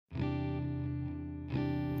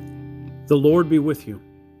The Lord be with you.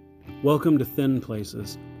 Welcome to Thin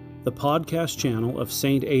Places, the podcast channel of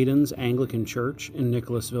St. Aidan's Anglican Church in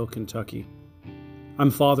Nicholasville, Kentucky. I'm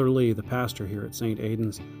Father Lee, the pastor here at St.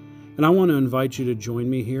 Aidan's, and I want to invite you to join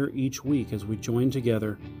me here each week as we join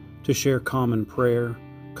together to share common prayer,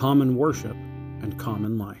 common worship, and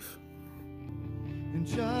common life. And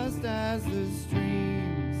just as the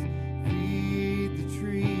streams feed the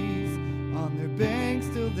trees on their banks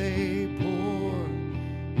till they pour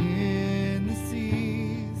in the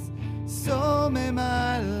seas, so may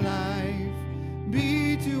my life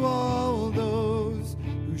be to all those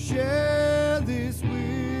who share this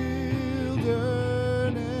wilderness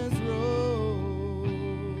road.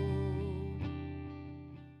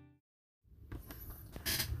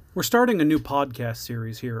 We're starting a new podcast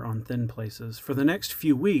series here on Thin Places. For the next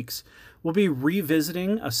few weeks, we'll be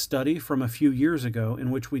revisiting a study from a few years ago in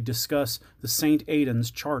which we discuss the St. Aidan's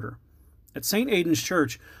Charter. At St. Aidan's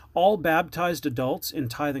Church, all baptized adults in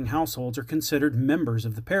tithing households are considered members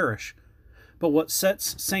of the parish. But what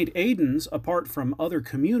sets St. Aidan's apart from other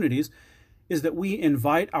communities is that we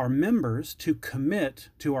invite our members to commit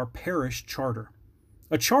to our parish charter.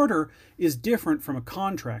 A charter is different from a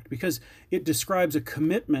contract because it describes a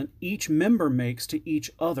commitment each member makes to each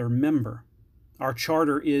other member. Our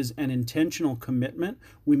charter is an intentional commitment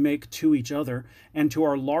we make to each other and to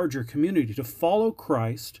our larger community to follow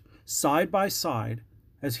Christ side by side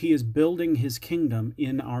as he is building his kingdom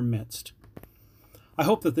in our midst. I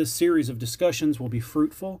hope that this series of discussions will be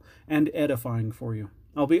fruitful and edifying for you.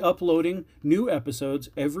 I'll be uploading new episodes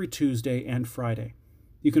every Tuesday and Friday.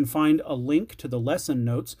 You can find a link to the lesson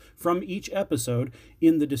notes from each episode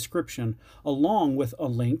in the description, along with a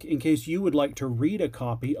link in case you would like to read a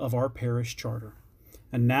copy of our parish charter.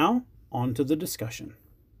 And now, on to the discussion.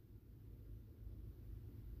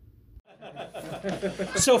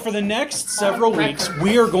 So for the next several weeks,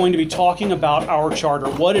 we are going to be talking about our charter,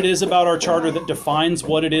 what it is about our charter that defines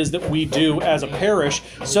what it is that we do as a parish,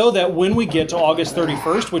 so that when we get to August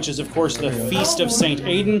 31st, which is of course the Feast of St.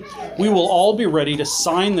 Aidan, we will all be ready to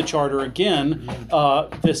sign the charter again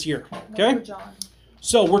this year. Okay?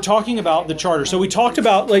 So we're talking about the charter. So we talked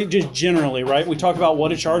about, like, just generally, right? We talked about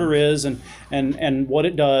what a charter is and what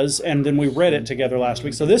it does, and then we read it together last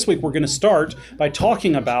week. So this week we're going to start by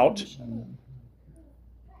talking about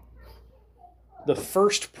the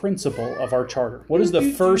first principle of our charter. What is the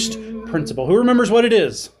first principle? Who remembers what it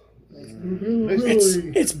is?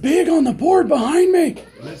 It's big on the board behind me.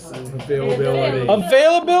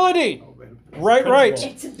 Availability. Right.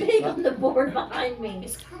 It's big on the board behind me.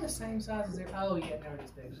 It's kind of the same size as it. Oh, yeah, no, it is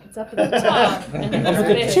big. It's up at the top.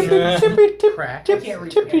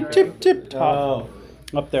 Tippy top.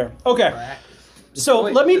 Up there. Okay. So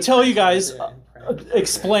let me tell you guys,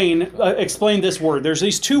 explain this word. There's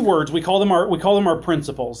these two words. We call them our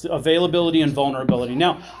principles: availability and vulnerability.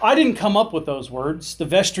 Now, I didn't come up with those words. The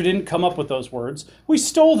Vestra didn't come up with those words. We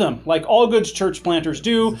stole them, like all good church planters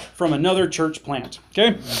do, from another church plant.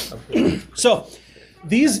 Okay. So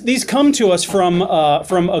these come to us from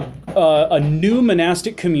a new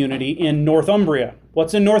monastic community in Northumbria.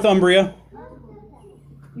 What's in Northumbria?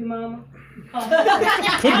 Your mama.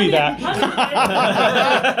 Could be that.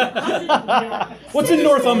 What's in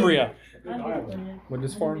Northumbria?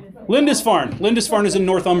 Lindisfarne. Lindisfarne is in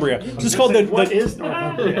Northumbria. This is called What is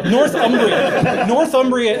Northumbria? Northumbria.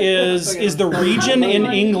 Northumbria is the region in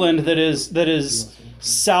England that is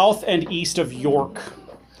south and east of York.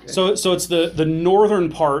 So it's the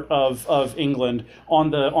northern part of England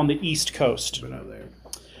on the east coast.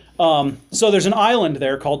 So there's an island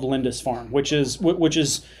there called Lindisfarne, which is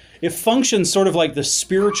it functions sort of like the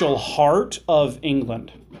spiritual heart of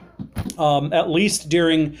England, at least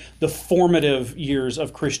during the formative years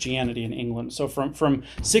of Christianity in England. So from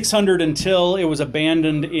 600 until it was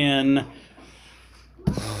abandoned in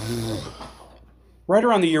right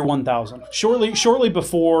around the year 1000. Shortly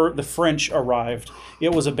before the French arrived,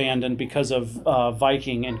 it was abandoned because of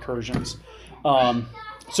Viking incursions.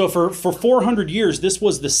 So for 400 years, this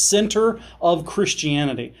was the center of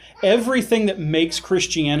Christianity. Everything that makes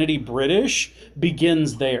Christianity British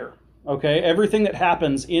begins there. Okay? Everything that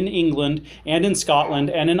happens in England and in Scotland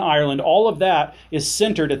and in Ireland, all of that is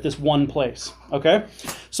centered at this one place. Okay?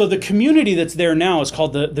 So the community that's there now is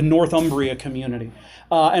called the Northumbria community.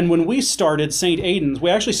 And when we started St. Aidan's, we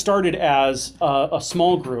actually started as a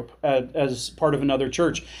small group as part of another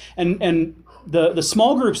church. And the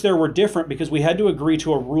small groups there were different because we had to agree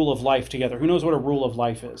to a rule of life together. Who knows what a rule of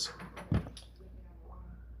life is?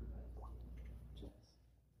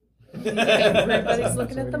 Everybody's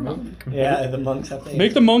looking at the monk. Yeah, the monks have to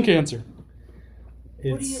Make the monk answer.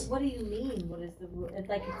 What do you mean? What is the rule? It's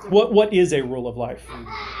like it's What is a rule of life?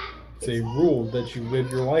 It's a rule that you live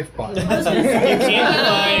your life by. You can't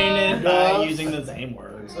define it by using the same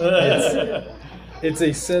words. It's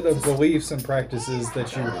a set of beliefs and practices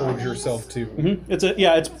that you hold yourself to. Mm-hmm.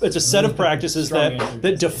 It's a set of practices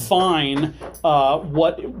that define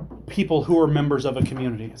what people who are members of a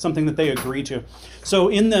community, something that they agree to. So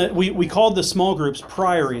we called the small groups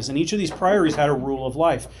priories, and each of these priories had a rule of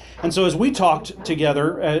life. And so as we talked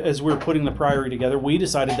together, as we were putting the priory together, we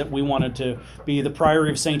decided that we wanted to be the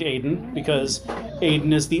priory of St. Aidan, because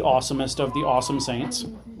Aidan is the awesomest of the awesome saints.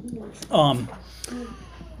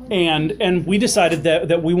 And we decided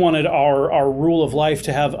that we wanted our rule of life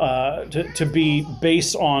to have to be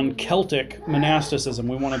based on Celtic monasticism.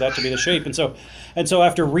 We wanted that to be the shape. And so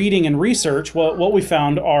after reading and research, what we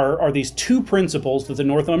found are these two principles that the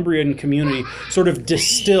Northumbrian community sort of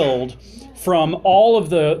distilled from all of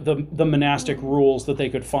the monastic rules that they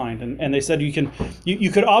could find. And they said you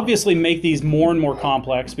could obviously make these more and more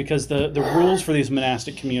complex, because the rules for these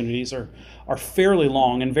monastic communities are fairly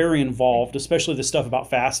long and very involved, especially the stuff about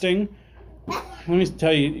fasting. Let me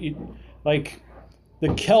tell you, like,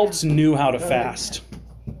 the Celts knew how to fast.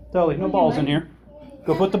 Dolly, no balls in here.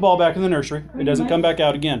 Go put the ball back in the nursery. It doesn't come back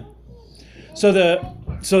out again. So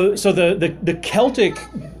the Celtic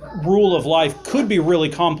rule of life could be really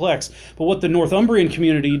complex, but what the Northumbrian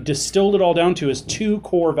community distilled it all down to is two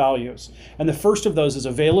core values. And the first of those is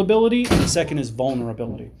availability, and the second is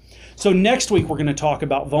vulnerability. So next week we're going to talk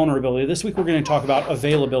about vulnerability. This week we're going to talk about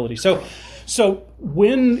availability. So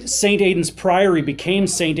when St. Aidan's Priory became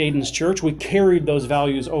St. Aidan's Church, we carried those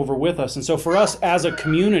values over with us. And so for us as a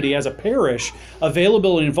community, as a parish,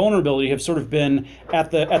 availability and vulnerability have sort of been at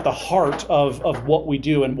the heart of what we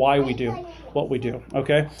do and why we do what we do,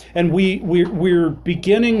 okay? And we're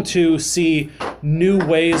beginning to see new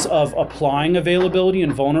ways of applying availability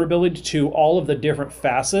and vulnerability to all of the different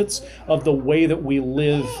facets of the way that we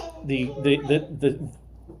live the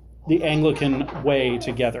Anglican way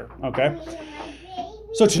together, okay?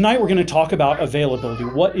 So tonight we're going to talk about availability.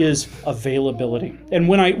 What is availability? And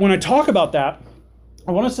when I talk about that,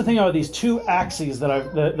 I want us to think about these two axes that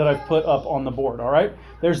I've put up on the board, all right?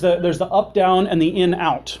 There's the up, down, and the in,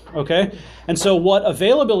 out, okay? And so what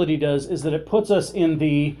availability does is that it puts us in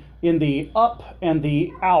the up and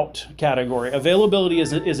the out category. Availability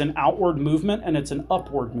is an outward movement, and it's an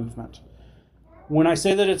upward movement. When I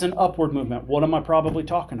say that it's an upward movement, what am I probably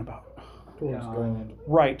talking about?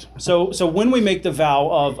 Right. So when we make the vow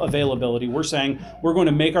of availability, we're saying we're going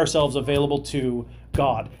to make ourselves available to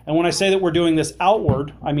God. And when I say that we're doing this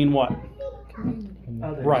outward, I mean what?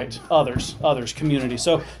 Others. Right. Others, community.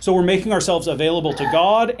 So we're making ourselves available to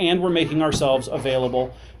God, and we're making ourselves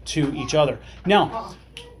available to each other. Now,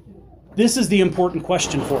 this is the important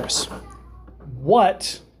question for us.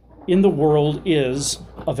 What in the world is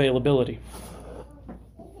availability?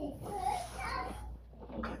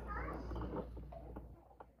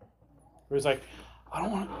 It was like, I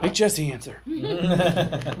don't want to make Jesse answer.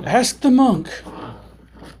 Ask the monk.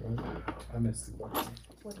 I missed the question.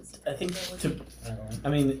 I think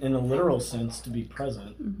in a literal sense, to be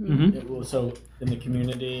present. Mm-hmm. It will, so in the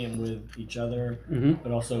community and with each other, mm-hmm.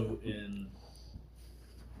 but also in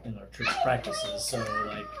our church practices. So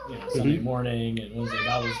Sunday morning and Wednesday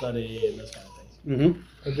Bible study and those kind of things. Mm-hmm.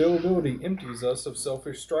 Availability empties us of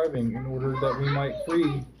selfish striving in order that we might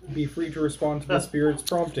be free to respond to the Spirit's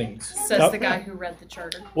promptings. Says the guy who read the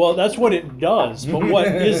charter. Well, that's what it does, but what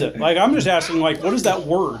is it? Like, I'm just asking, what is that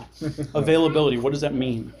word? Availability, what does that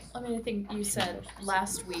mean? I mean, I think you said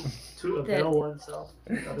last week To avail oneself.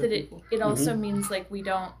 that it also means we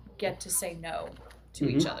don't get to say no to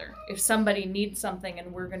each other. If somebody needs something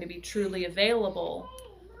and we're going to be truly available,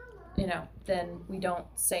 then we don't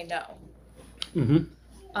say no. Mm-hmm.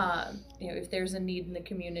 If there's a need in the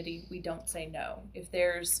community, we don't say no. If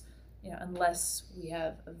there's, unless we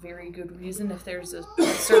have a very good reason, if there's a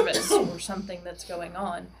service or something that's going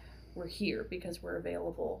on, we're here because we're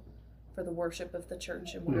available for the worship of the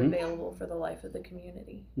church and we're available for the life of the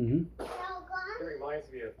community. Mm-hmm. It reminds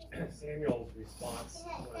me of Samuel's response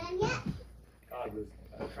when God was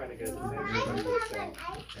trying to get Samuel to say,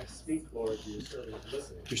 "Speak, Lord, your servant is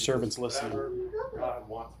listening." Your servant's listening. Whatever God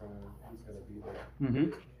wants from him, he's going to be there.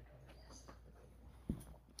 Mm-hmm.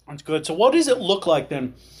 That's good. So what does it look like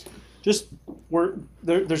then? Just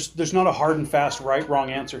there's not a hard and fast right,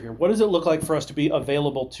 wrong answer here. What does it look like for us to be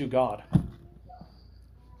available to God?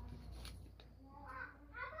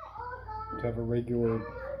 To have a regular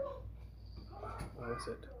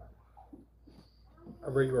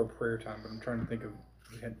prayer time, but I'm trying to think of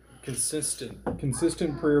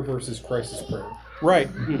consistent prayer versus crisis prayer. Right.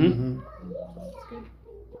 Mm-hmm.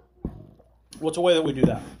 What's a way that we do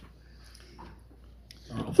that?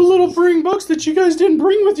 The little bring books that you guys didn't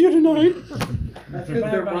bring with you tonight. That's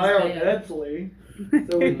because they're bio-deadly.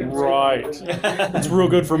 So we can Right. It's real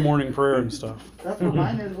good for morning prayer and stuff. That's what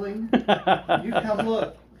mine is, Ling. You come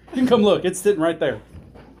look. You can come look. It's sitting right there.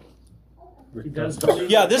 He does.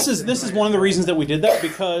 Yeah, this is one of the reasons that we did that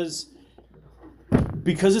because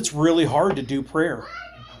it's really hard to do prayer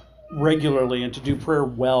regularly and to do prayer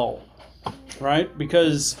well, right?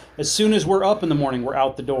 Because as soon as we're up in the morning, we're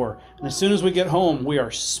out the door. And as soon as we get home, we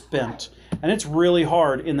are spent. And it's really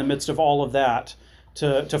hard in the midst of all of that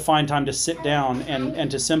to find time to sit down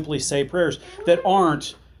and to simply say prayers that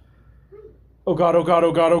aren't, oh God, oh God,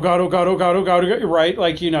 oh God, oh God, oh God, oh God, oh God, oh God, right?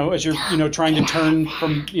 Like, as you're, trying to turn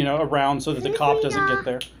from, around so that the cop doesn't get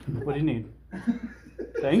there. What do you need?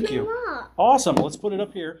 Thank you. Awesome. Let's put it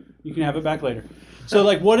up here. You can have it back later. So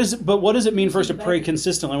what does it mean for us to pray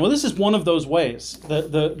consistently? Well, this is one of those ways.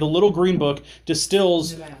 The little green book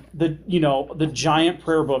distills the giant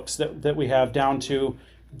prayer books that we have down to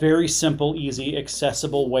very simple, easy,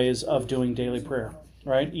 accessible ways of doing daily prayer,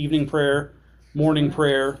 right? Evening prayer, morning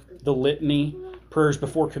prayer, the litany, prayers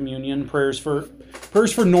before communion, prayers for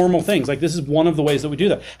normal things. Like, this is one of the ways that we do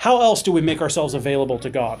that. How else do we make ourselves available to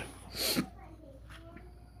God?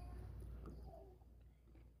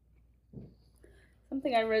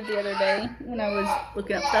 Something I read the other day when I was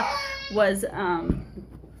looking up stuff was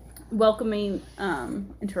welcoming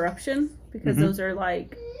interruption, because those are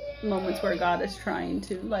like moments where God is trying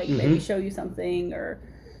to maybe show you something or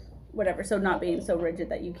whatever. So not being so rigid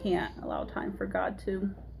that you can't allow time for God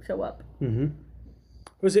to show up.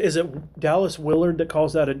 Is it Dallas Willard that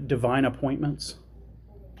calls that a divine appointments?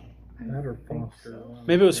 That or Foster.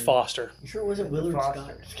 Maybe it was Foster. You sure it wasn't Willard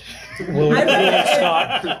Scott? Willard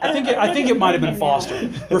Scott. I think it might have been Foster.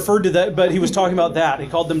 Referred to that, but he was talking about that. He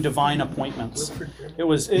called them divine appointments. It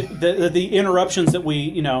was the interruptions that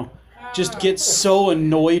we just get so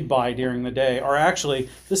annoyed by during the day are actually,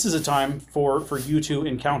 this is a time for you to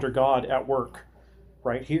encounter God at work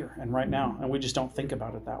right here and right now, and we just don't think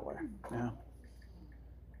about it that way. Yeah.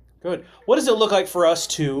 Good. What does it look like for us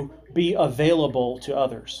to be available to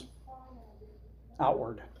others?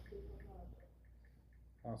 Outward.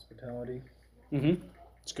 Hospitality.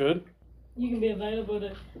 It's good. You can be available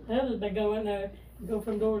to others by going there, go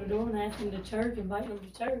from door to door and ask them to church, invite them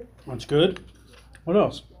to church. That's good. What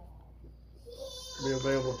else? Be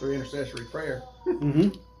available through intercessory prayer.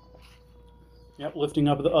 Yep, lifting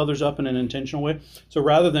up the others up in an intentional way. So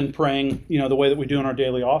rather than praying, the way that we do in our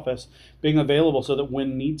daily office, being available so that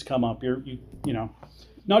when needs come up, you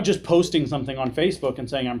not just posting something on Facebook and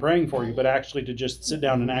saying I'm praying for you, but actually to just sit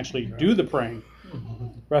down and actually do the praying,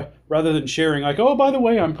 rather than sharing like, oh, by the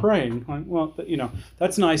way, I'm praying. Like, well,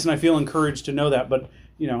 that's nice, and I feel encouraged to know that, but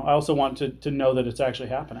I also want to know that it's actually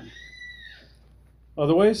happening.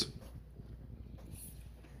 Other ways?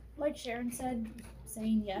 Like Sharon said,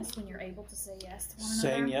 saying yes when you're able to say yes to one another.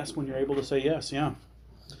 Saying yes when you're able to say yes, yeah.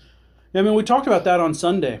 I mean, we talked about that on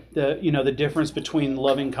Sunday, the difference between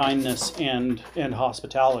loving kindness and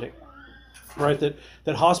hospitality, right?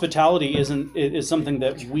 That hospitality is something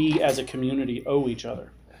that we as a community owe each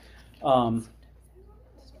other. So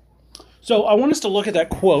I want us to look at that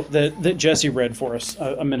quote that Jesse read for us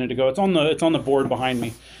a minute ago. It's on the board behind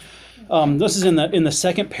me. This is in the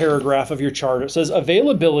second paragraph of your chart. It says,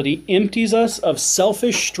 availability empties us of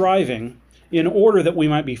selfish striving in order that we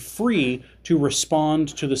might be free to respond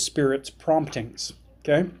to the Spirit's promptings.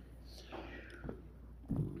 Okay?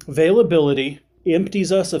 Availability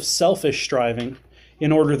empties us of selfish striving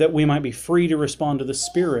in order that we might be free to respond to the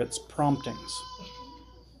Spirit's promptings.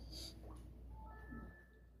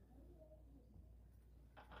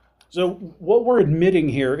 So what we're admitting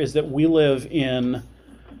here is that we live in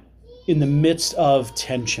the midst of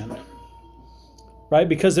tension, right?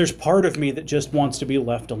 Because there's part of me that just wants to be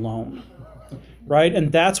left alone, right?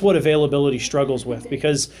 And that's what availability struggles with,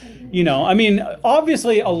 because,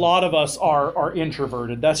 obviously a lot of us are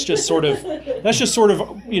introverted. That's just sort of,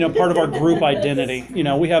 part of our group identity.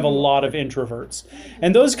 We have a lot of introverts,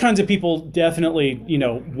 and those kinds of people definitely,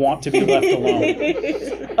 want to be left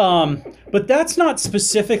alone. But that's not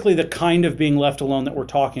specifically the kind of being left alone that we're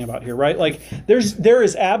talking about here, right? Like there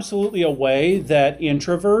is absolutely a way that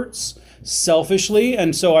introverts selfishly,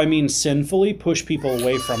 and so I mean sinfully, push people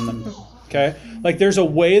away from them. Okay? Like there's a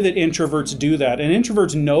way that introverts do that, and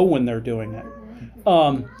introverts know when they're doing it.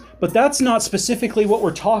 But that's not specifically what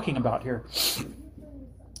we're talking about here.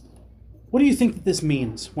 What do you think that this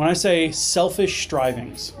means when I say selfish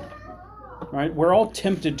strivings? Right? We're all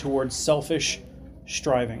tempted towards selfish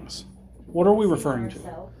strivings. What are we referring to?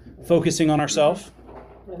 Focusing on ourselves?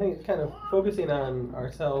 I think it's kind of focusing on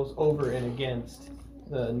ourselves over and against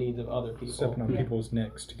the needs of other people. Stepping on people's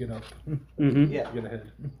necks to get up. Mm-hmm. Yeah. To get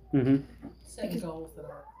ahead. Mm-hmm. Setting goals that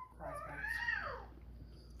are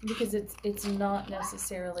Because it's not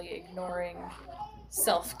necessarily ignoring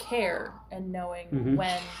self-care and knowing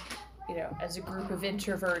when, as a group of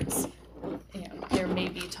introverts, there may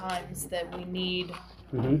be times that we need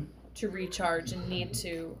to recharge and need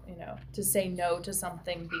to, to say no to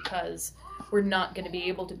something because we're not going to be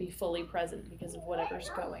able to be fully present because of whatever's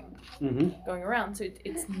going around. So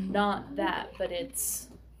it's not that, but it's,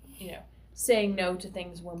 saying no to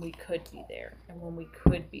things when we could be there and when we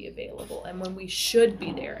could be available and when we should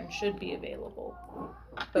be there and should be available.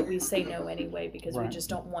 But we say no anyway because we just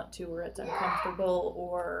don't want to, or it's uncomfortable,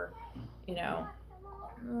 or, it's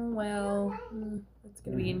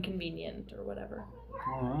going to be inconvenient or whatever.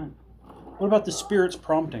 All right. What about the Spirit's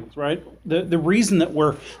promptings, right? The reason that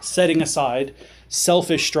we're setting aside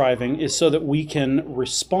selfish striving is so that we can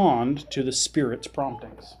respond to the Spirit's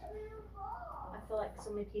promptings. I feel like so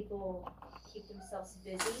many people keep themselves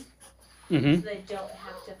busy So they don't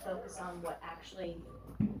have to focus on what actually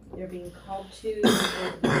they're being called to,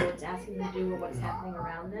 or the Lord's asking them to do, or what's happening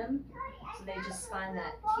around them. So they just find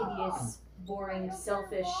that tedious, boring,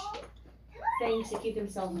 selfish things to keep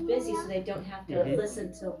themselves busy, so they don't have to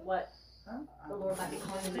listen to what the Lord might be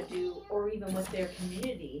calling them to do, or even what their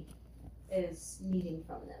community is needing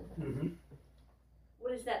from them.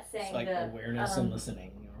 What is that saying? It's like awareness and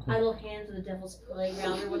listening. Idle hands are the devil's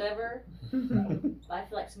playground or whatever. But I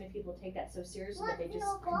feel like so many people take that so seriously that they just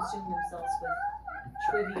consume themselves with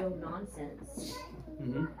trivial nonsense.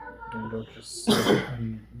 And don't just sit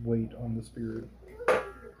and wait on the Spirit.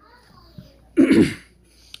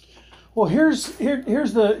 Well, here's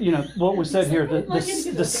the what we said here,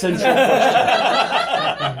 the central question.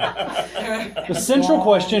 The central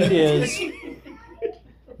question is,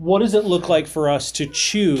 what does it look like for us to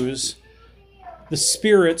choose the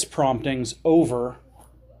Spirit's promptings over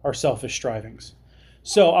our selfish strivings?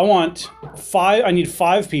 So I need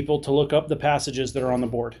 5 people to look up the passages that are on the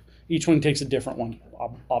board. Each one takes a different one,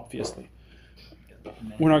 obviously.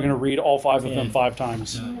 We're not going to read all 5 of them 5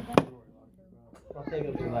 times. I'll take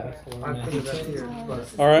up the last one.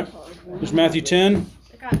 All right. There's Matthew 10.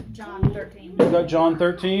 I got John 13. You've got John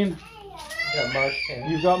 13. Got Mark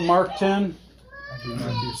 10. You've got Mark 10. I do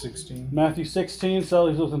Matthew 16. Matthew 16. So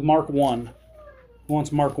he's with Mark 1. Who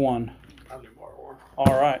wants Mark 1? I'll do Mark 1.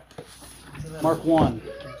 All right. Mark 1.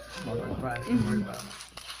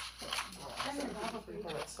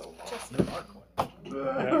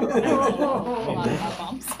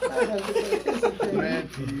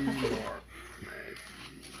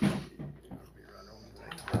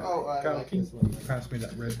 Pass me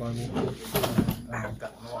that red Bible.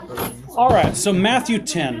 All right, so Matthew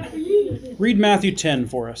 10. Read Matthew 10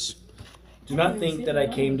 for us. Do not think that I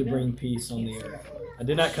came to bring peace on the earth. I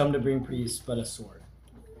did not come to bring peace, but a sword.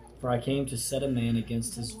 For I came to set a man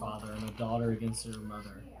against his father, and a daughter against her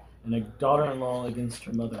mother, and a daughter-in-law against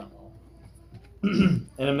her mother-in-law.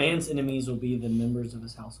 And a man's enemies will be the members of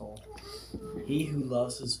his household. He who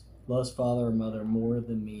loves father or mother more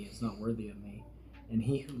than me is not worthy of me. And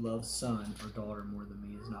he who loves son or daughter more than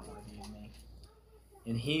me is not worthy of me.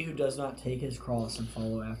 And he who does not take his cross and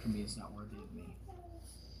follow after me is not worthy of me.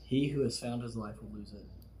 He who has found his life will lose it,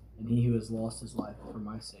 and he who has lost his life for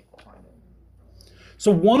my sake will find it.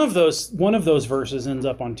 So one of those verses ends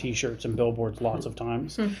up on T-shirts and billboards lots of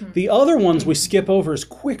times. The other ones we skip over as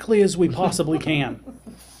quickly as we possibly can.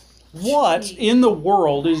 What in the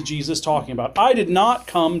world is Jesus talking about? I did not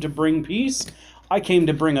come to bring peace. I came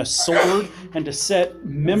to bring a sword and to set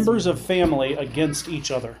members of family against each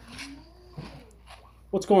other.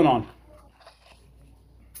 What's going on?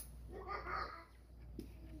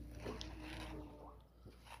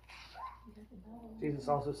 Jesus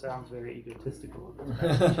also sounds very egotistical.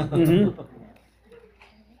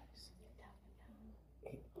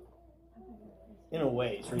 In a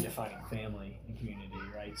way, it's redefining family and community,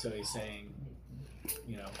 right? So he's saying,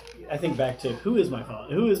 I think back to who is my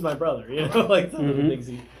father, who is my brother, like some of the things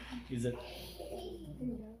he's the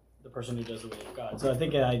person who does the will of God. So I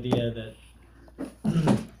think an idea that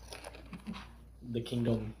the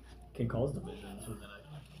kingdom can cause divisions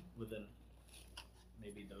within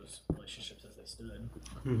maybe those relationships as they stood.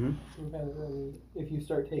 If you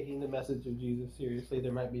start taking the message of Jesus seriously,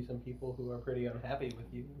 there might be some people who are pretty unhappy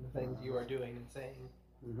with you and the things you are doing and saying.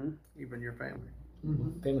 Even your family.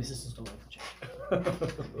 Family systems don't like to change.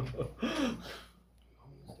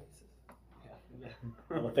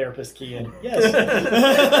 Well, a therapist key in. Yes.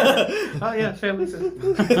 Oh yeah, family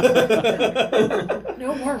system.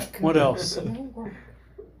 No work. What else? No work.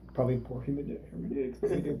 Probably poor hermeneutics.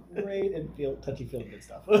 They do great and touchy-feely good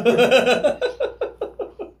stuff.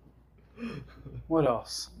 What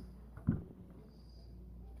else?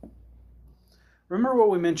 Remember what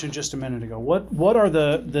we mentioned just a minute ago. What are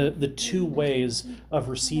the two ways of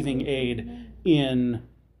receiving aid in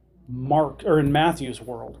Mark or in Matthew's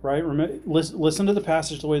world, right? Listen to the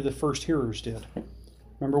passage the way the first hearers did.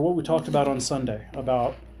 Remember what we talked about on Sunday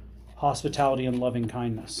about hospitality and loving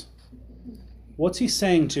kindness. What's he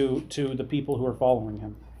saying to the people who are following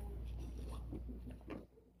him?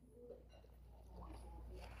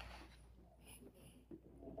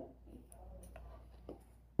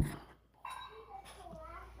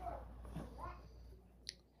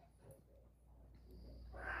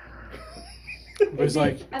 It's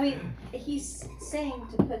like, I mean, he's saying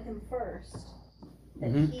to put him first.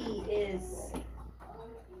 That he is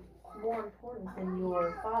more important than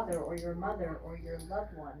your father or your mother or your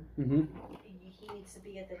loved one. He needs to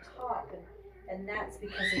be at the top, and that's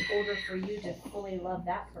because in order for you to fully love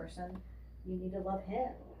that person, you need to love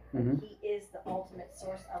him. He is the ultimate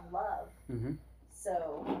source of love.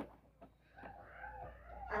 So,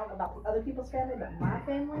 I don't know about other people's family, but my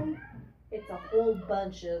family, it's a whole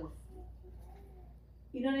bunch of,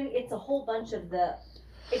 you know what I mean? It's a whole bunch of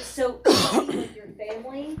it's so easy with your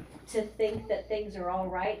family to think that things are all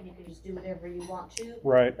right and you can just do whatever you want to.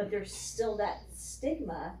 Right. But there's still that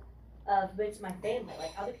stigma of, but it's my family.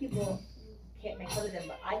 Like, other people can't make fun of them,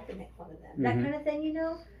 but I can make fun of them. That kind of thing, you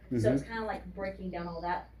know? So it's kind of like breaking down all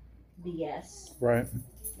that BS. Right.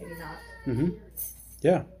 Maybe not.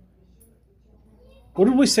 Yeah. What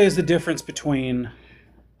did we say is the difference between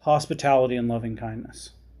hospitality and loving kindness?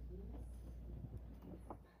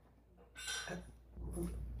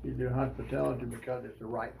 You do hospitality because it's the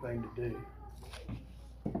right thing to do.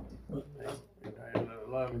 And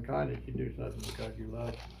love and kindness, you do something because you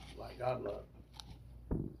love like God loves.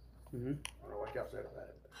 I don't know what y'all said about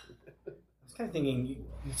it. I was kind of thinking, you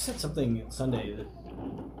said something Sunday that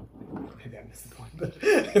maybe I missed the point, but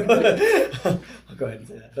I'll go ahead and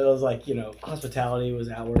say that. But I was like, hospitality was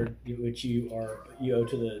outward, which you owe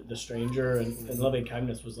to the stranger, and loving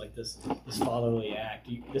kindness was like this fatherly act.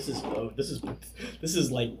 This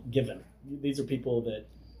is like given. These are people that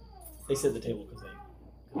they sit at the table because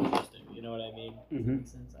they just do. You know what I mean? Does that make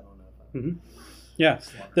sense? I don't know. Yeah,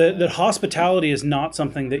 that hospitality is not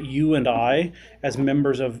something that you and I, as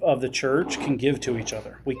members of the church, can give to each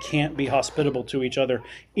other. We can't be hospitable to each other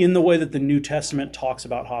in the way that the New Testament talks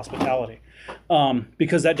about hospitality,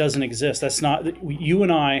 because that doesn't exist. That's not, you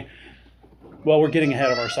and I, well, we're getting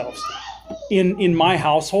ahead of ourselves. In my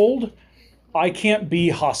household, I can't be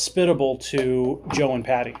hospitable to Joe and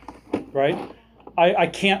Patty, right? I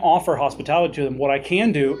can't offer hospitality to them. What I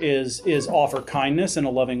can do is offer kindness in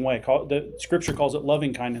a loving way. The scripture calls it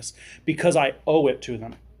loving kindness because I owe it to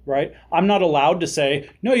them, right? I'm not allowed to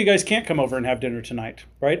say, no, you guys can't come over and have dinner tonight,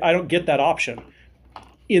 right? I don't get that option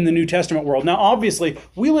in the New Testament world. Now, obviously,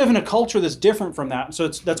 we live in a culture that's different from that. So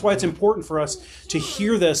that's why it's important for us to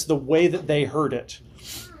hear this the way that they heard it.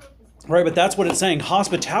 Right, but that's what it's saying.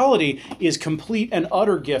 Hospitality is complete and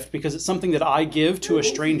utter gift because it's something that I give to a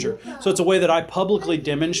stranger. So it's a way that I publicly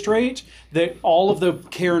demonstrate that all of the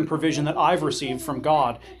care and provision that I've received from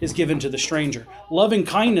God is given to the stranger. Loving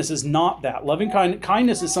kindness is not that. Loving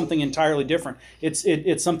kindness is something entirely different.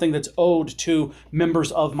 It's something that's owed to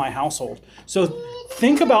members of my household. So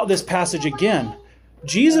think about this passage again.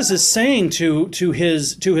 Jesus is saying to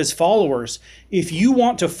his followers, if you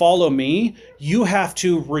want to follow me, you have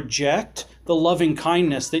to reject the loving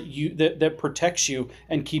kindness that protects you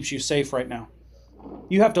and keeps you safe right now.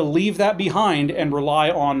 You have to leave that behind and rely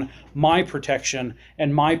on my protection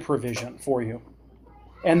and my provision for you.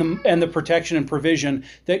 And the protection and provision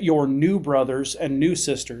that your new brothers and new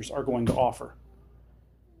sisters are going to offer.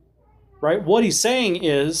 Right? What he's saying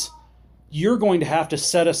is, you're going to have to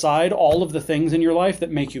set aside all of the things in your life that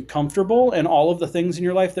make you comfortable and all of the things in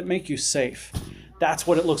your life that make you safe. That's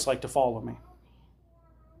what it looks like to follow me.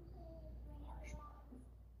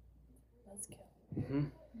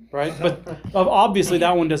 Right? But obviously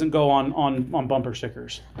that one doesn't go on bumper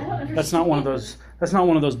stickers. That's not one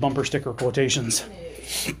of those bumper sticker quotations.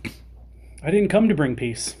 I didn't come to bring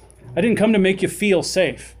peace. I didn't come to make you feel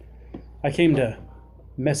safe. I came to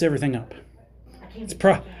mess everything up.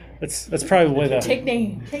 That's probably the way that... Take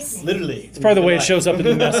names. Literally. It's probably the way it shows up in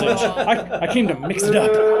the message. I came to mix it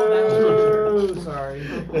up. Oh, sorry.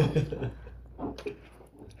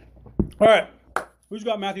 All right. Who's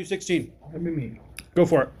got Matthew 16? That'd be me. Go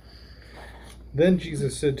for it. Then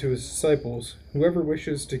Jesus said to his disciples, "Whoever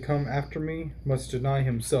wishes to come after me must deny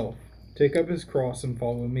himself, take up his cross and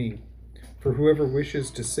follow me. For whoever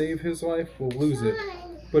wishes to save his life will lose it,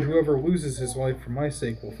 but whoever loses his life for my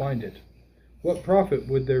sake will find it. What profit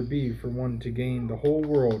would there be for one to gain the whole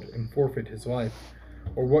world and forfeit his life?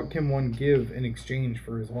 Or what can one give in exchange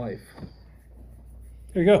for his life?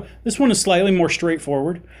 There you go. This one is slightly more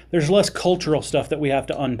straightforward. There's less cultural stuff that we have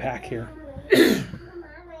to unpack here.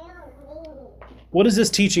 What is this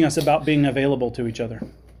teaching us about being available to each other?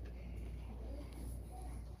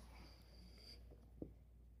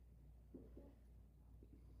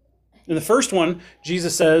 In the first one,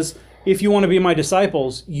 Jesus says, if you want to be my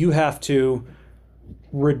disciples, you have to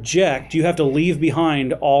you have to leave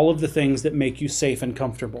behind all of the things that make you safe and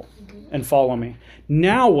comfortable and follow me.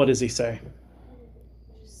 Now, what does he say?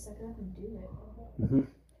 Just suck it up and do it.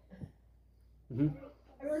 Mm-hmm.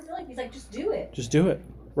 I really feel like he's like, just do it. Just do it,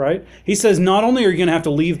 right? He says not only are you going to have to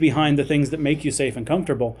leave behind the things that make you safe and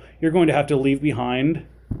comfortable, you're going to have to leave behind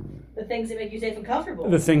The things that make you safe and comfortable.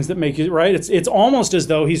 the things that make you, right? It's almost as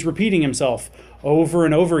though he's repeating himself over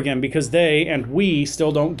and over again because they and we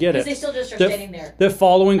still don't get it. Because they still just are standing there. That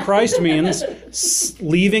following Christ means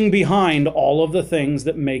leaving behind all of the things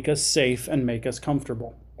that make us safe and make us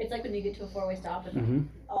comfortable. It's like when you get to a four-way stop and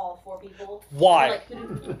all four people. Why? Like,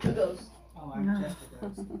 who goes?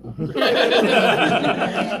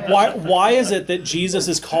 Why is it that Jesus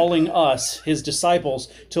is calling us, his disciples,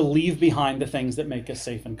 to leave behind the things that make us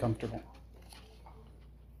safe and comfortable?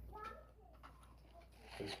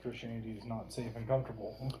 Because Christianity is not safe and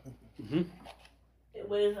comfortable. It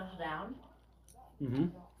weighs us down.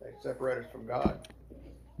 They separate us from God.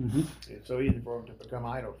 It's so easy for them to become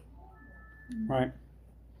idols. Right.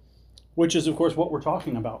 Which is, of course, what we're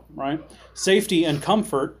talking about, right? Safety and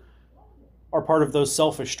comfort are part of those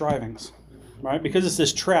selfish strivings, right? Because it's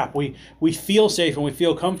this trap. We feel safe and we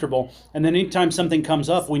feel comfortable, and then anytime something comes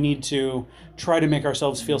up, we need to try to make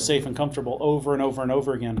ourselves feel safe and comfortable over and over and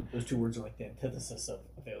over again. Those two words are like the antithesis of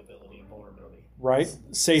availability and vulnerability. Right?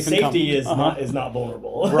 Safety is not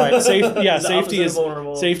vulnerable. Right. Safety is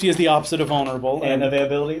vulnerable. Safety is the opposite of vulnerable. And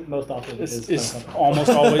availability most often is almost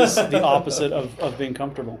always the opposite of being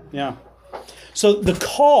comfortable. Yeah. So the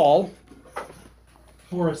call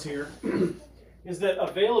for us here is that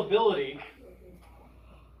availability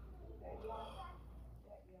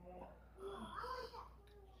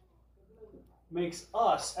makes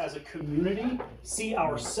us as a community see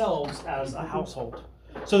ourselves as a household.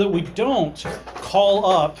 So that we don't call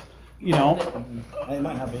up, it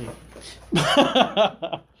might not be.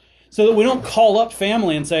 So that we don't call up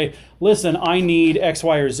family and say, listen, I need X,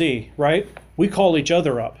 Y, or Z, right? We call each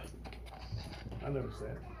other up. I noticed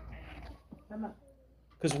that.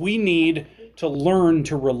 Because we need to learn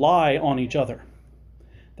to rely on each other.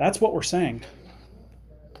 That's what we're saying.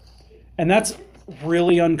 And that's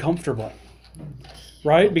really uncomfortable,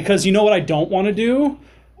 right? Because you know what I don't want to do?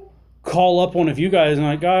 Call up one of you guys and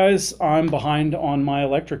like, guys, I'm behind on my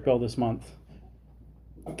electric bill this month.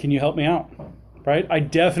 Can you help me out? Right? I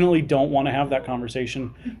definitely don't want to have that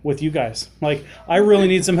conversation with you guys. Like, I really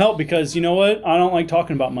need some help because you know what? I don't like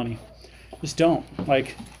talking about money. Just don't.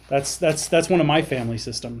 Like, that's one of my family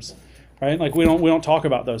systems, right? Like, we don't talk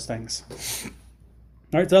about those things.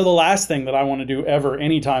 All right. So the last thing that I want to do ever,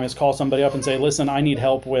 anytime, is call somebody up and say, listen, I need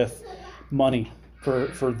help with money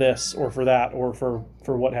for this or for that or for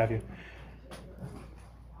what have you.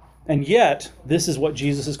 And yet, this is what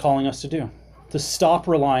Jesus is calling us to do. To stop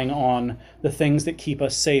relying on the things that keep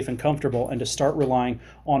us safe and comfortable and to start relying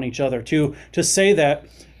on each other. To say that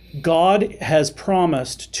God has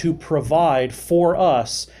promised to provide for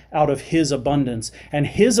us out of his abundance. And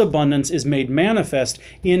his abundance is made manifest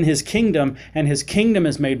in his kingdom, and his kingdom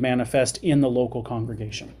is made manifest in the local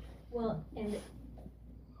congregation. Well, and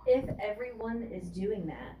if everyone is doing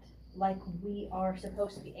that, like we are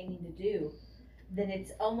supposed to be aiming to do, then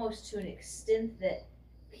it's almost to an extent that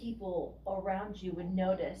people around you would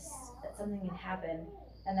notice that something had happened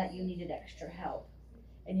and that you needed extra help.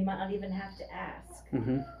 And you might not even have to ask.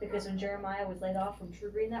 Because when Jeremiah was laid off from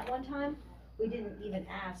True Green that one time, we didn't even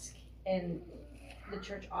ask, and the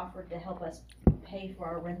church offered to help us pay for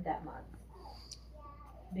our rent that month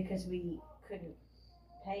because we couldn't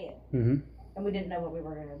pay it. And we didn't know what we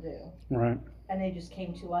were going to do. Right. And they just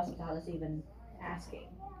came to us without us even asking.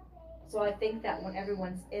 So I think that when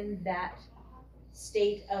everyone's in that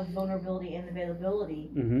state of vulnerability and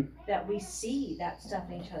availability, that we see that stuff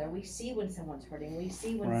in each other. We see when someone's hurting. We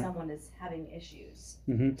see when someone is having issues.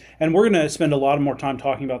 And we're going to spend a lot more time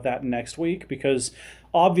talking about that next week, because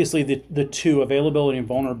obviously the two, availability and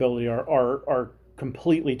vulnerability, are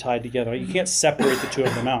completely tied together. You can't separate the two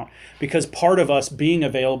of them out, because part of us being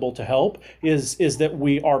available to help is that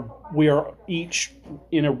we are each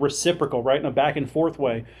in a reciprocal, right, in a back and forth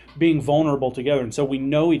way, being vulnerable together. And so we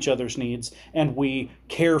know each other's needs and we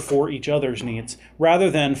care for each other's needs,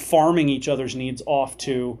 rather than farming each other's needs off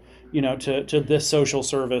to, to this social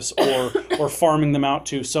service, or farming them out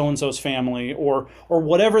to so-and-so's family, or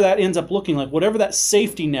whatever that ends up looking like, whatever that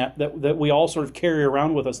safety net that we all sort of carry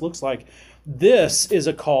around with us looks like. This is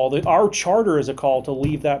a call, our charter is a call to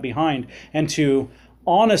leave that behind and to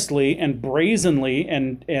honestly and brazenly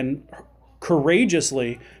and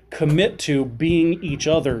courageously commit to being each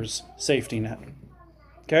other's safety net.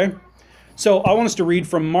 Okay? So I want us to read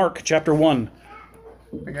from Mark chapter 1.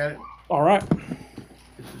 I got it. All right.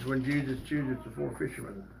 This is when Jesus chooses the 4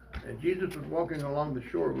 fishermen. As Jesus was walking along the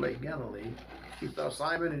shore of Lake Galilee, he saw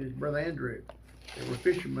Simon and his brother Andrew. They were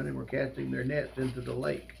fishermen and were casting their nets into the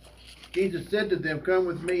lake. Jesus said to them, "Come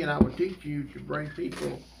with me, and I will teach you to bring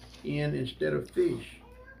people in instead of fish."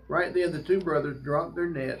 Right then the 2 brothers dropped their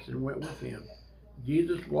nets and went with him.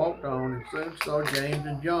 Jesus walked on and soon saw James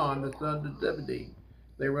and John, the sons of Zebedee.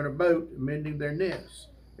 They were in a boat mending their nets.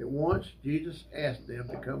 At once Jesus asked them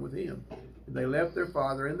to come with him. And they left their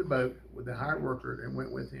father in the boat with the hired worker and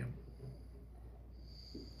went with him.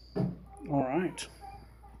 All right.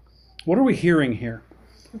 What are we hearing here?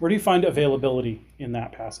 Where do you find availability in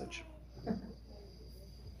that passage?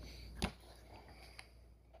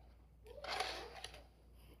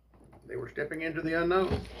 They were stepping into the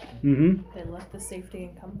unknown. Mm-hmm. They left the safety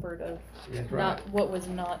and comfort of That's not right. what was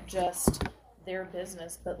not just their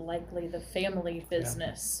business, but likely the family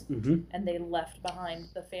business. Yeah. Mm-hmm. And they left behind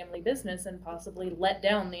the family business and possibly let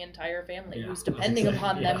down the entire family Yeah, who's depending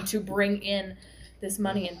upon yeah. them to bring in this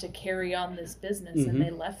money and to carry on this business, and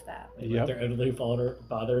they left that. They left their elderly father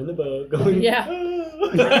in the boat going, Yeah.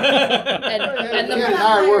 and the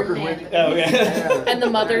hired workers with you. Oh, yeah. and the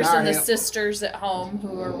mothers and the him. sisters at home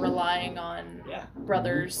who are relying on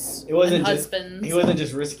brothers It wasn't and just, husbands. he wasn't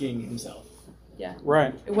just risking himself. Yeah.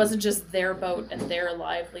 Right. It wasn't just their boat and their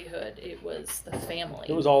livelihood. It was the family.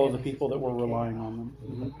 It was all of the people that were relying on them.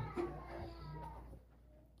 Mm-hmm.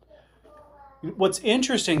 What's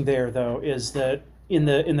interesting there, though, is that in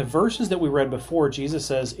the verses that we read before, Jesus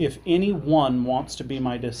says, "If anyone wants to be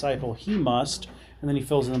my disciple, he must," and then he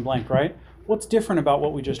fills in the blank, right? What's different about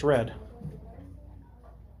what we just read?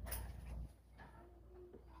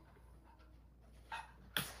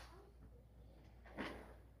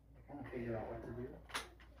 Figure out what to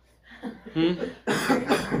do.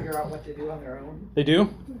 Figure out what to do on their own. They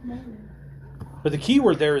do? But the key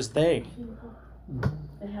word there is they.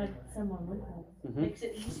 They had someone with them. Mm-hmm. Makes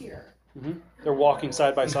it easier. Mm-hmm. They're walking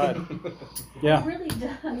side by side. Yeah. It really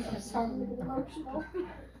does. I'm sorry, I'm emotional.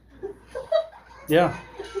 Yeah.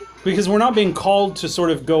 Because we're not being called to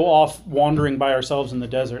sort of go off wandering by ourselves in the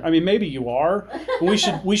desert. I mean, maybe you are.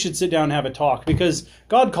 But we should sit down and have a talk, because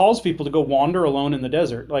God calls people to go wander alone in the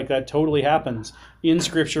desert. Like, that totally happens in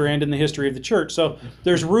Scripture and in the history of the church. So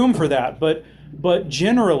there's room for that. But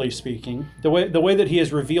generally speaking, the way that he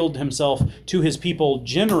has revealed himself to his people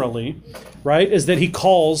generally, right, is that he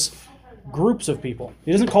calls groups of people.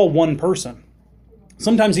 He doesn't call one person.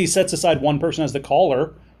 Sometimes he sets aside one person as the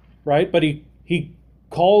caller, right? But he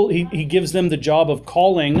gives them the job of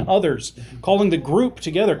calling others, calling the group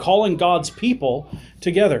together, calling God's people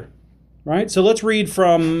together, right? So let's read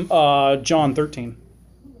from John 13.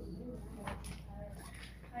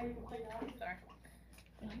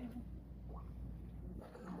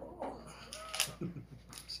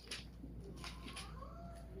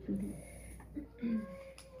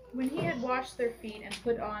 When he had washed their feet and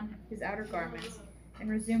put on his outer garments and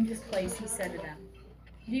resumed his place, he said to them,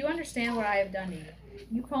 "Do you understand what I have done to you?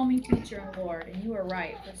 You call me teacher and Lord, and you are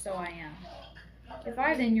right, for so I am. If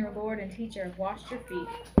I then, your Lord and teacher, have washed your feet,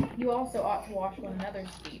 you also ought to wash one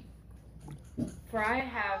another's feet. For I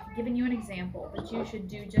have given you an example, that you should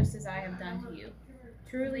do just as I have done to you.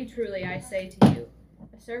 Truly, truly, I say to you,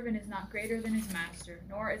 a servant is not greater than his master,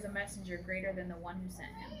 nor is a messenger greater than the one who sent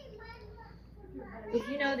him. If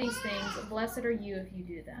you know these things, blessed are you if you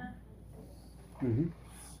do them." Mm-hmm.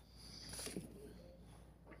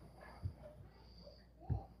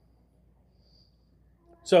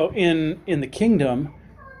 So in the kingdom,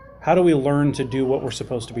 how do we learn to do what we're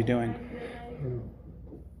supposed to be doing?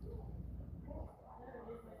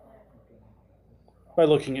 By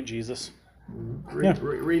looking at Jesus. Read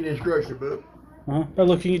the instruction book. By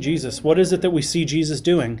looking at Jesus. What is it that we see Jesus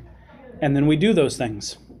doing? And then we do those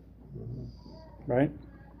things. Right?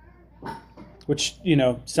 Which,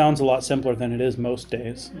 sounds a lot simpler than it is most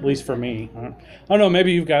days, at least for me. I don't know,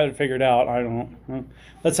 maybe you've got it figured out. I don't know.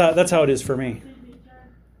 That's how it is for me.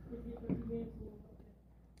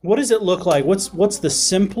 what does it look like? What's the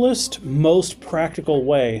simplest, most practical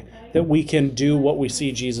way that we can do what we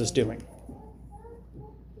see Jesus doing?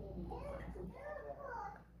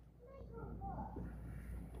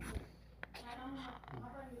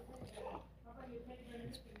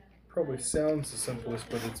 Probably sounds the simplest,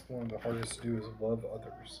 but it's one of the hardest to do is love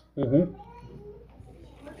others. Mm-hmm.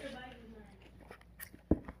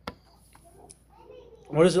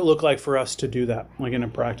 What does it look like for us to do that, like in a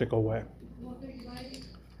practical way?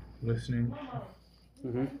 Listening,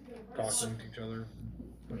 Mm-hmm. talking to each other.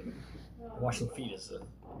 Washing feet is a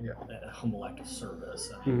humble act of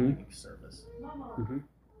service, service. Mm-hmm.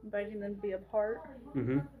 Inviting them to be a part.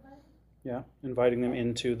 Mm-hmm. Yeah, inviting them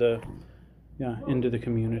into the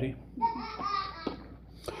community.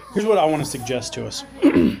 Here's what I want to suggest to us.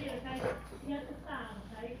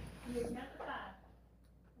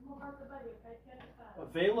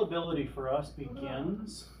 Availability for us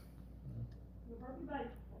begins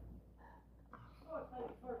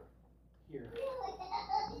here.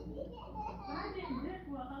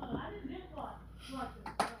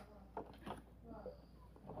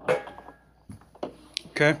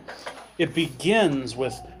 Okay? It begins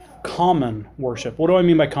with common worship. What do I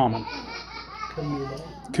mean by common?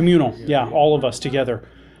 Communal. Yeah, all of us together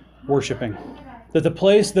worshiping. That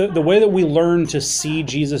the way that we learn to see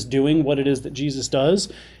Jesus doing what it is that Jesus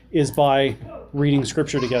does is by reading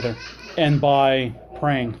Scripture together and by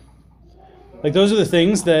praying. Like, those are the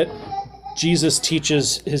things that Jesus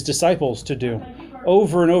teaches his disciples to do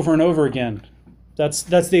over and over and over again. That's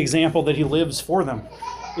the example that he lives for them,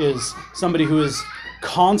 is somebody who is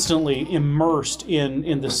constantly immersed in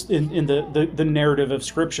the narrative of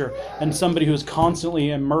Scripture, and somebody who is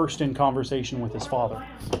constantly immersed in conversation with his Father.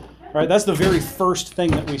 Right? That's the very first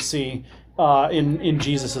thing that we see in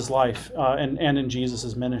Jesus' life and in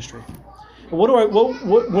Jesus' ministry.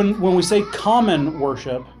 When we say common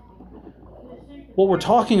worship, what we're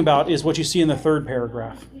talking about is what you see in the third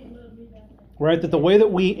paragraph. Right? That the way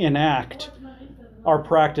that we enact our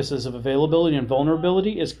practices of availability and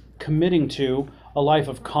vulnerability is committing to a life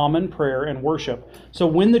of common prayer and worship. So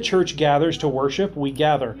when the church gathers to worship, we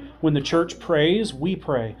gather. When the church prays, we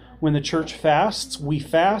pray. When the church fasts, we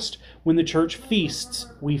fast. When the church feasts,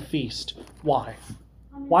 we feast. Why?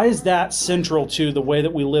 Why is that central to the way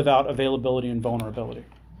that we live out availability and vulnerability?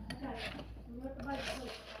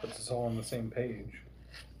 Puts us all on the same page.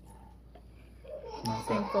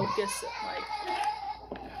 Same focus,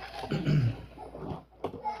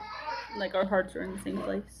 like our hearts are in the same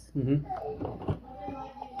place. Mm-hmm.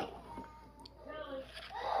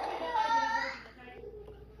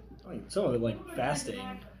 I mean, some of it, like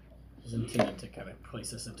fasting, is intended to kind of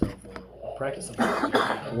place us into a practice of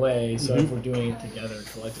a way. So if we're doing it together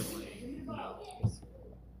collectively, it's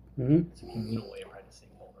a communal way of practicing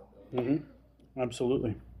vulnerability. Mm-hmm.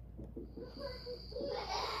 Absolutely.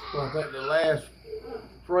 Well, I think the last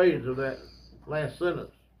phrase of that last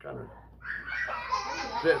sentence kind of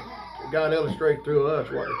said, God illustrates through us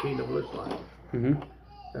what the kingdom looks like. Mm-hmm.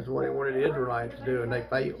 That's what he wanted the Israelites to do, and they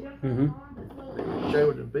failed. Mm-hmm. They were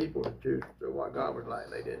chosen people to choose what God was like.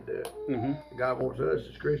 They didn't do it. Mm-hmm. God wants us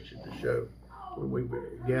as Christians to show when we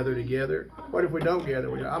gather together. What if we don't gather?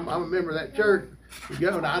 I'm a member of that church. You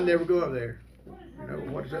go, and I never go up there. You know,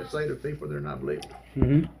 what does that say to people that are not believing?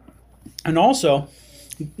 Mm-hmm. And also,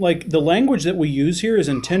 like, the language that we use here is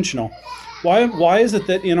intentional. Why is it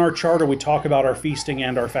that in our charter we talk about our feasting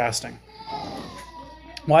and our fasting?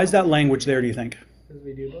 Why is that language there, do you think? Because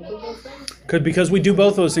we do both of those things? Because we do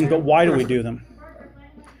both those things, but why do we do them?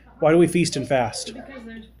 Why do we feast and fast? Because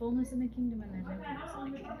there's fullness in the kingdom and there's emptiness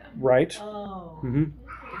in the kingdom. Right? Oh. Mm-hmm.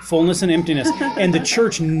 Fullness and emptiness. And the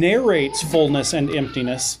church narrates fullness and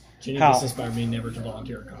emptiness. Jenny How? just inspired me never to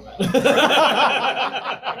volunteer a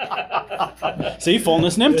comment. See,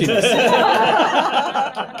 fullness and emptiness.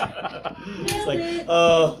 It's like,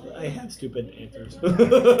 I have stupid answers.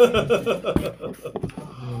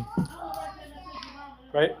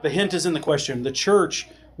 Right? The hint is in the question. The church,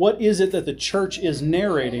 what is it that the church is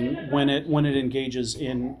narrating when it engages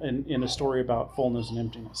in a story about fullness and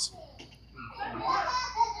emptiness?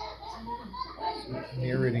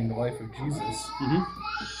 Narrating the life of Jesus. Mm-hmm.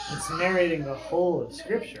 It's narrating the whole of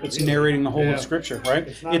Scripture. It's narrating the whole of Scripture, right?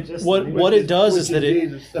 It's not just what it does is that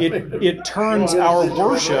it turns our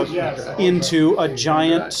worship into a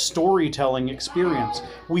giant storytelling experience.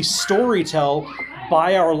 We storytell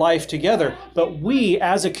by our life together, but we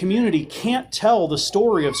as a community can't tell the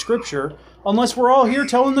story of Scripture unless we're all here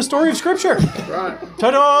telling the story of Scripture. Right.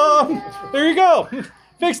 Ta-da! There you go.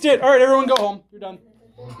 Fixed it. All right, everyone go home. You're done.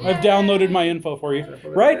 I've downloaded my info for you.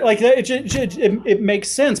 Right? Like it makes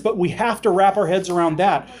sense, but we have to wrap our heads around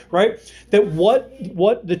that, right? That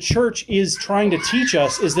what the church is trying to teach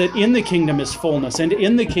us is that in the kingdom is fullness and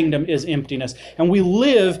in the kingdom is emptiness. And we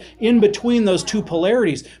live in between those two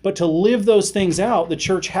polarities. But to live those things out, the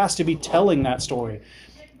church has to be telling that story.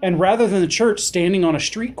 And rather than the church standing on a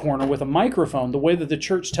street corner with a microphone, the way that the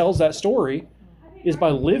church tells that story is by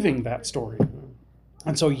living that story.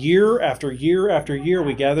 And so year after year after year,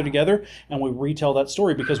 we gather together and we retell that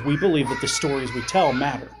story because we believe that the stories we tell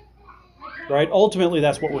matter. Right? Ultimately,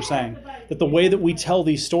 that's what we're saying. That the way that we tell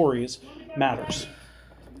these stories matters.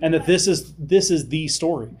 And that this is the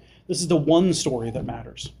story. This is the one story that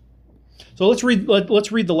matters. So let's read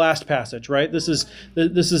the last passage, right? This is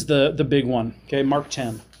the big one. Okay, Mark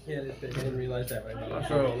 10. Yeah, I didn't realize that right now.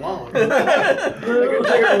 So long. No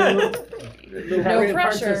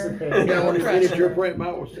pressure. Yeah, when you finish your print,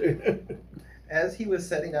 Bible study. As he was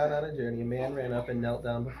setting out on a journey, a man ran up and knelt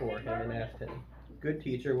down before him and asked him, "Good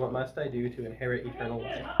teacher, what must I do to inherit eternal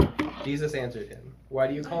life?" Jesus answered him, "Why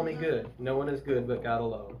do you call me good? No one is good but God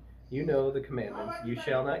alone. You know the commandments. You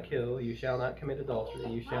shall not kill. You shall not commit adultery.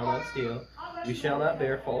 You shall not steal. You shall not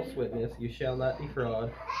bear false witness. You shall not defraud.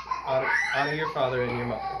 Honor your father and your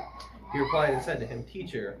mother." He replied and said to him,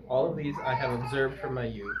 "Teacher, all of these I have observed from my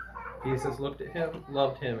youth." Jesus looked at him,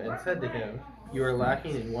 loved him, and said to him, "You are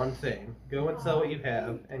lacking in one thing. Go and sell what you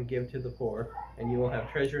have and give to the poor, and you will have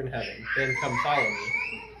treasure in heaven. Then come follow me."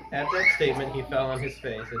 At that statement he fell on his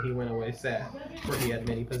face, and he went away sad, for he had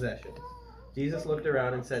many possessions. Jesus looked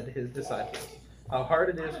around and said to his disciples, "How hard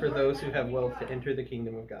it is for those who have wealth to enter the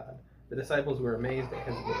kingdom of God." The disciples were amazed at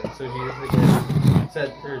his words.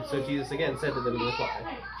 So Jesus again said to them in reply,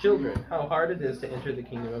 "Children, how hard it is to enter the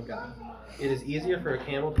kingdom of God. It is easier for a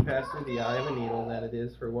camel to pass through the eye of a needle than it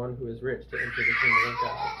is for one who is rich to enter the kingdom of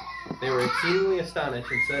God." They were exceedingly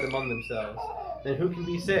astonished and said among themselves, "Then who can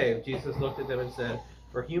be saved?" Jesus looked at them and said,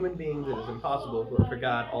 "For human beings it is impossible, but for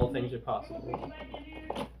God all things are possible."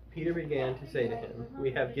 Peter began to say to him,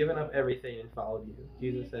 "We have given up everything and followed you."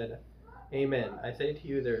 Jesus said, "Amen. I say to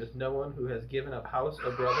you, there is no one who has given up house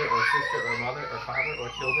or brother or sister or mother or father or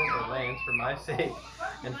children or lands for my sake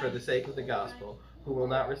and for the sake of the gospel, who will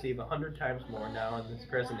not receive 100 times more now in this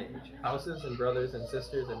present age, houses and brothers and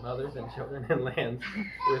sisters and mothers and children and lands,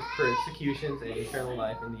 with persecutions and eternal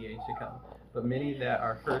life in the age to come. But many that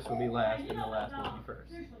are first will be last, and the last will be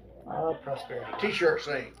first." Prosperity. T-shirt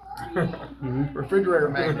saying. Refrigerator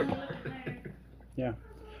magnet. Yeah.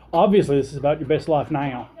 Obviously, this is about your best life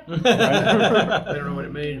now. Right? I don't know what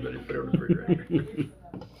it means, but it's put it on the refrigerator.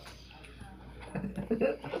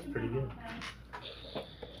 That's pretty good.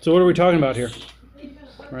 So what are we talking about here?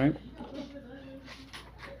 Right?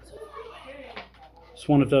 It's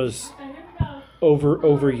one of those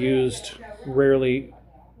overused, rarely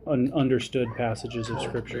understood passages of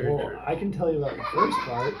Scripture. Well, I can tell you about the first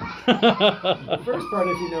part. The first part,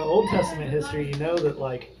 if you know Old Testament history, you know that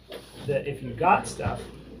if you got stuff,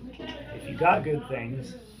 if you got good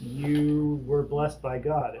things, you were blessed by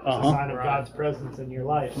God. It was a sign of God's presence in your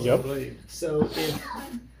life. Yep. So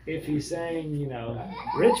if he's saying,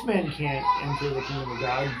 rich men can't enter the kingdom of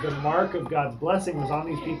God, the mark of God's blessing was on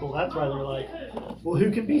these people. That's why they're like, well, who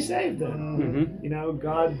can be saved then? Mm-hmm.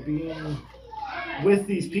 God being with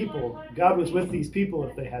these people. God was with these people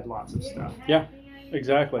if they had lots of stuff. Yeah,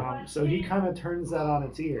 exactly. So he kind of turns that on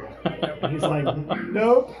its ear. And he's like,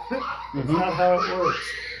 nope, that's not how it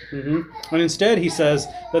works. Mm-hmm. And instead he says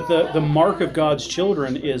that the mark of God's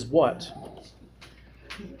children is what?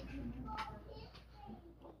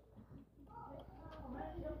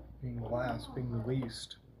 Being last, being the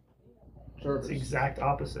least. It's the exact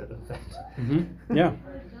opposite of that. Mm-hmm. Yeah.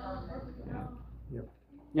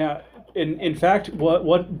 Yeah. In fact,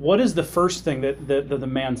 what is the first thing that the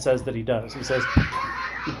man says that he does? He says,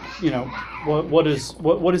 what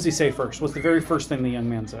does he say first? What's the very first thing the young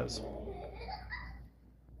man says?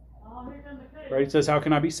 Right? He says, "How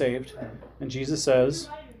can I be saved?" And Jesus says,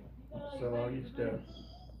 "So all you stuff."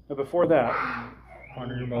 But before that,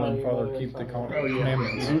 honor your mother and father, keep the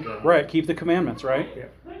commandments. Mm-hmm. Right, keep the commandments, right? Yeah.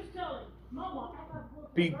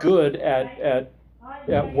 Be good at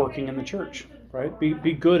working in the church, right?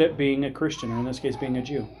 Be good at being a Christian, or in this case, being a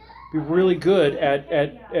Jew. Be really good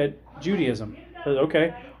at Judaism.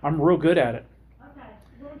 Okay, I'm real good at it,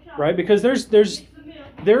 right? Because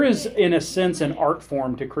there is, in a sense, an art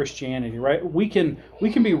form to Christianity, right? We can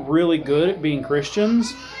be really good at being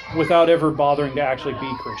Christians without ever bothering to actually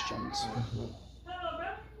be Christians.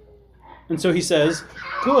 And so he says,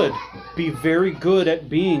 good, be very good at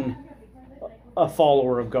being a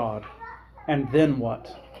follower of God. And then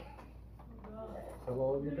what?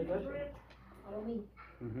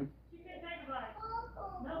 Mm-hmm.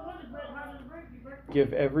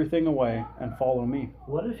 Give everything away and follow me.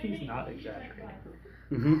 What if he's not exaggerating?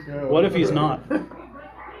 Mm-hmm. What if he's not?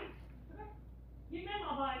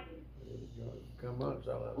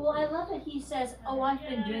 Well, I love that he says, "Oh, I've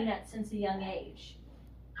been doing that since a young age."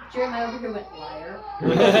 Jeremiah over here went, "Liar."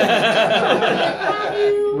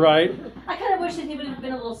 Right. I kind of wish that he would have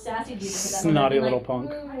been a little sassy dude. Snotty little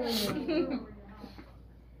punk.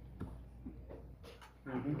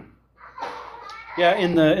 Yeah,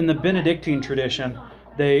 in the Benedictine tradition,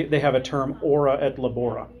 they have a term ora et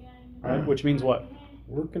labora, right? Which means what?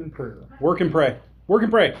 Work and prayer. Work and pray. Work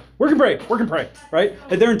and pray. Work and pray. Work and pray. Right?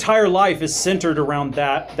 Their entire life is centered around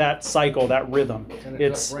that cycle, that rhythm.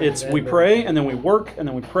 It's we pray and then we work and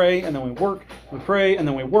then we pray and then we work. We pray and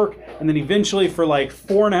then we work and then eventually for like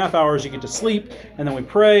 4.5 hours you get to sleep and then we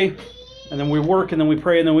pray and then we work and then we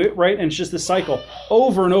pray and then we right, and it's just this cycle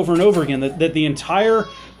over and over and over again. That the entire,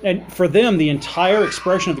 and for them the entire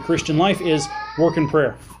expression of the Christian life is work and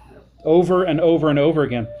prayer, over and over and over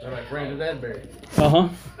again. Sound like Brandon Danbury.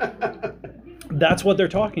 That's what they're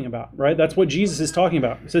talking about, right? That's what Jesus is talking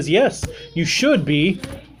about. He says, yes, you should be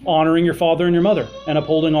honoring your father and your mother and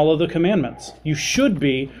upholding all of the commandments. You should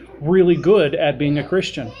be really good at being a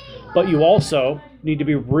Christian, but you also need to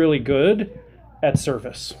be really good at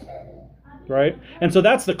service, right? And so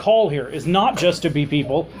that's the call here, is not just to be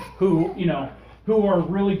people who are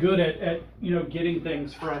really good at getting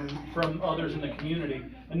things from others in the community,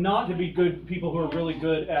 and not to be good people who are really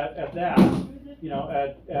good at that.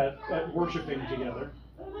 At worshiping together,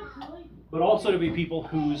 but also to be people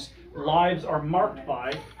whose lives are marked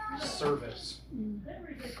by service.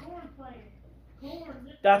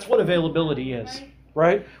 That's what availability is,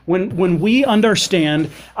 right? When we understand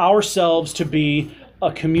ourselves to be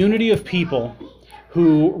a community of people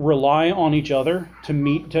who rely on each other to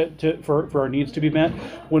meet for our needs to be met,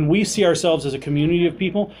 when we see ourselves as a community of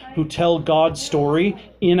people who tell God's story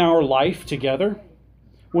in our life together,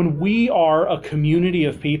 when we are a community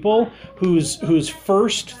of people whose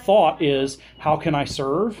first thought is, how can I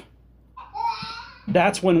serve?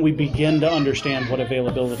 That's when we begin to understand what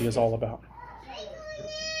availability is all about.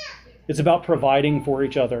 It's about providing for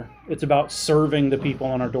each other. It's about serving the people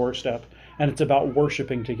on our doorstep. And it's about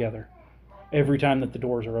worshiping together every time that the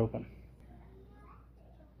doors are open.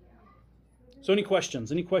 So any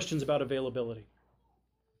questions? Any questions about availability?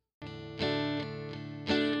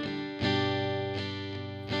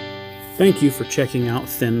 Thank you for checking out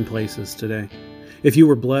Thin Places today. If you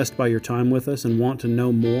were blessed by your time with us and want to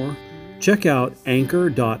know more, check out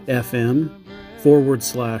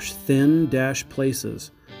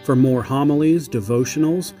anchor.fm/thin-places for more homilies,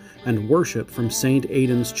 devotionals, and worship from St.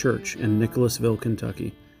 Aidan's Church in Nicholasville,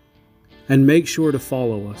 Kentucky. And make sure to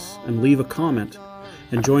follow us and leave a comment,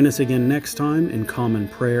 and join us again next time in common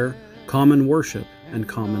prayer, common worship, and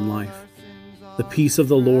common life. The peace of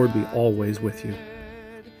the Lord be always with you.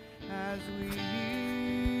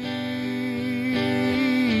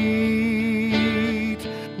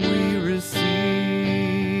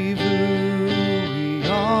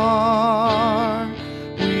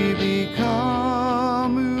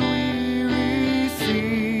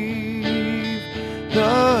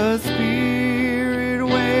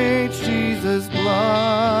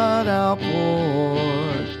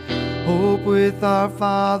 Our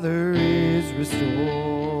Father is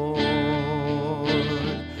restored.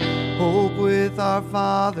 Hope with our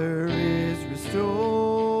Father is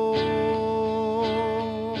restored.